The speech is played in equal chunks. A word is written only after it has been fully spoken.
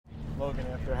Logan,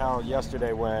 after how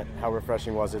yesterday went, how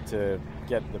refreshing was it to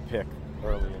get the pick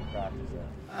early in practice?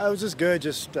 It was just good,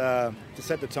 to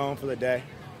set the tone for the day.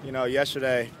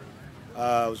 Yesterday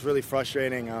was really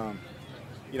frustrating.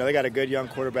 They got a good young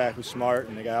quarterback who's smart,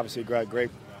 and they got obviously a great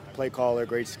play caller,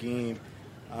 great scheme.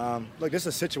 Look, this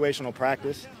is a situational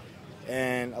practice,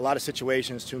 and a lot of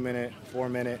situations, 2-minute,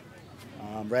 4-minute,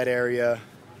 red area,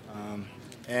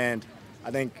 and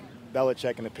I think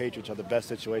Belichick and the Patriots are the best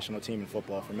situational team in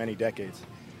football for many decades.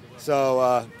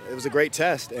 So it was a great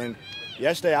test, and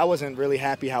yesterday I wasn't really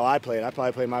happy how I played. I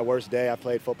probably played my worst day. I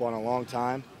played football in a long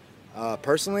time.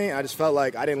 Personally, I just felt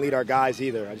like I didn't lead our guys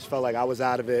either. I just felt like I was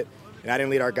out of it, and I didn't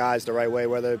lead our guys the right way,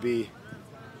 whether it be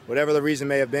whatever the reason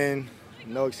may have been.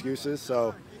 No excuses.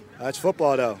 So it's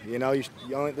football, though.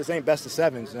 This ain't best of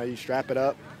sevens. You strap it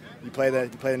up. You play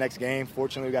the next game.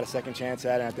 Fortunately, we got a second chance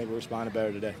at it, and I think we responded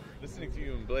better today. Listening to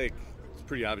you and Blake, it's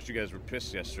pretty obvious you guys were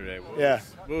pissed yesterday.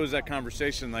 What was that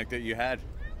conversation like that you had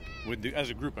as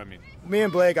a group? I mean, me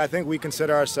and Blake, I think we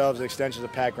consider ourselves extensions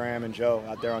of Pat Graham and Joe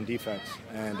out there on defense.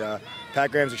 And Pat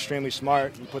Graham's extremely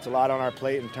smart. He puts a lot on our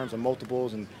plate in terms of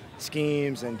multiples and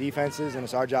schemes and defenses, and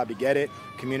it's our job to get it,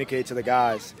 communicate to the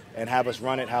guys, and have us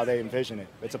run it how they envision it.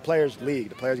 It's a players' league.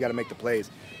 The players got to make the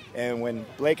plays. And when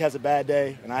Blake has a bad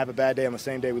day and I have a bad day on the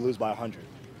same day, we lose by 100.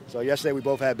 So yesterday we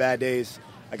both had bad days.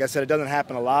 Like I said, it doesn't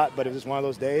happen a lot, but it was just one of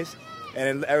those days.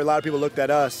 And a lot of people looked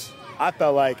at us. I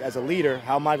felt like, as a leader,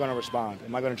 how am I going to respond?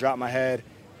 Am I going to drop my head?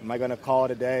 Am I going to call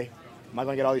it a day? Am I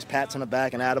going to get all these pats on the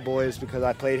back and attaboys because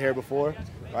I played here before?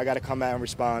 Or I got to come out and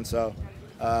respond. So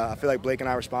I feel like Blake and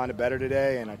I responded better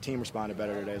today, and our team responded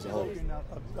better today as a whole.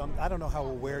 I don't know how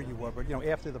aware you were, but,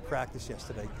 after the practice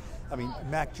yesterday,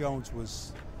 Mac Jones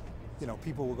was,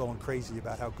 people were going crazy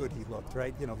about how good he looked,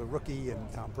 right? The rookie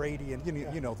and Tom Brady, and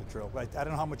you know the drill, right? I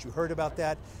don't know how much you heard about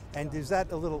that, and is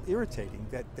that a little irritating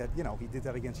that he did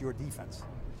that against your defense?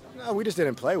 No, we just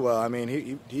didn't play well.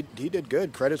 He did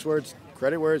good. Credit where it's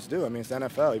due. It's the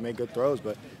NFL. He made good throws,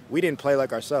 but we didn't play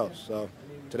like ourselves. So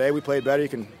today we played better. You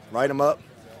can write them up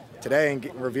today and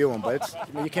review them, but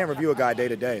you can't review a guy day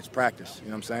to day. It's practice. You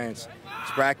know what I'm saying? It's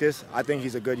practice. I think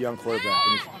he's a good young quarterback.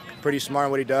 And he's pretty smart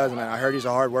in what he does, and I heard he's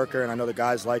a hard worker, and I know the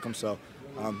guys like him, so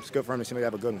it's good for him to seem like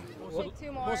have a good one.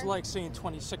 What was it like seeing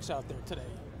 26 out there today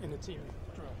in the team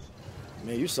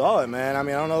drills? You saw it, man. I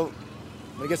don't know.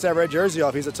 When he gets that red jersey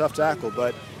off, he's a tough tackle,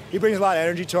 but he brings a lot of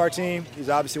energy to our team. He's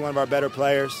obviously one of our better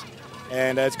players,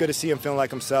 and it's good to see him feeling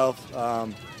like himself,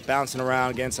 bouncing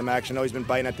around, getting some action. I know he's been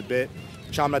biting at the bit,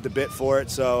 chomping at the bit for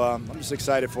it, so I'm just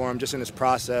excited for him, just in this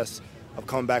process of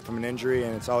coming back from an injury,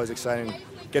 and it's always exciting to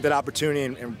get that opportunity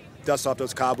and dust off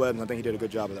those cobwebs, and I think he did a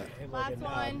good job of that. Hey,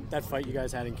 Logan, that fight you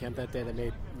guys had in camp that day that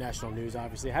made national news,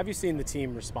 obviously. Have you seen the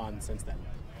team respond since then?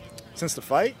 Since the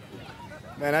fight?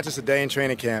 Man, that's just a day in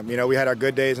training camp. We had our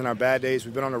good days and our bad days.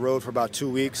 We've been on the road for about 2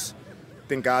 weeks. I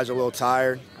think guys are a little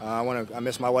tired. I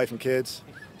miss my wife and kids,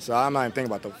 so I'm not even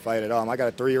thinking about the fight at all. I got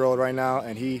a 3-year-old right now,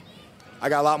 and I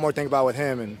got a lot more to think about with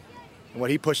him and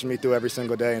what he pushes me through every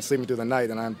single day and sleeping through the night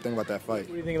than I'm thinking about that fight.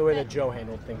 What do you think of the way that Joe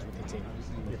handled things with the team,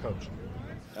 your coach?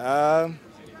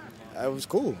 It was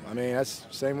cool. That's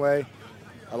the same way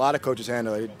a lot of coaches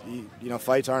handle it.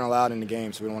 Fights aren't allowed in the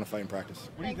game, so we don't want to fight in practice.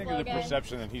 What do you think of the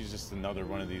perception that he's just another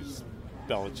one of these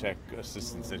Belichick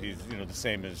assistants, that he's the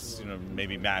same as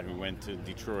maybe Matt, who went to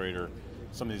Detroit, or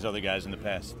some of these other guys in the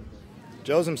past?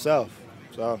 Joe's himself,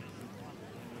 so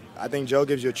I think Joe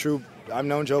gives you a true. I've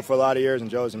known Joe for a lot of years,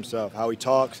 and Joe's himself. How he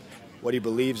talks, what he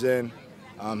believes in,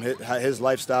 his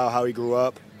lifestyle, how he grew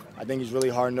up. I think he's really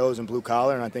hard-nosed and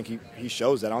blue-collar, and I think he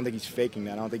shows that. I don't think he's faking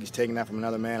that. I don't think he's taking that from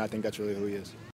another man. I think that's really who he is.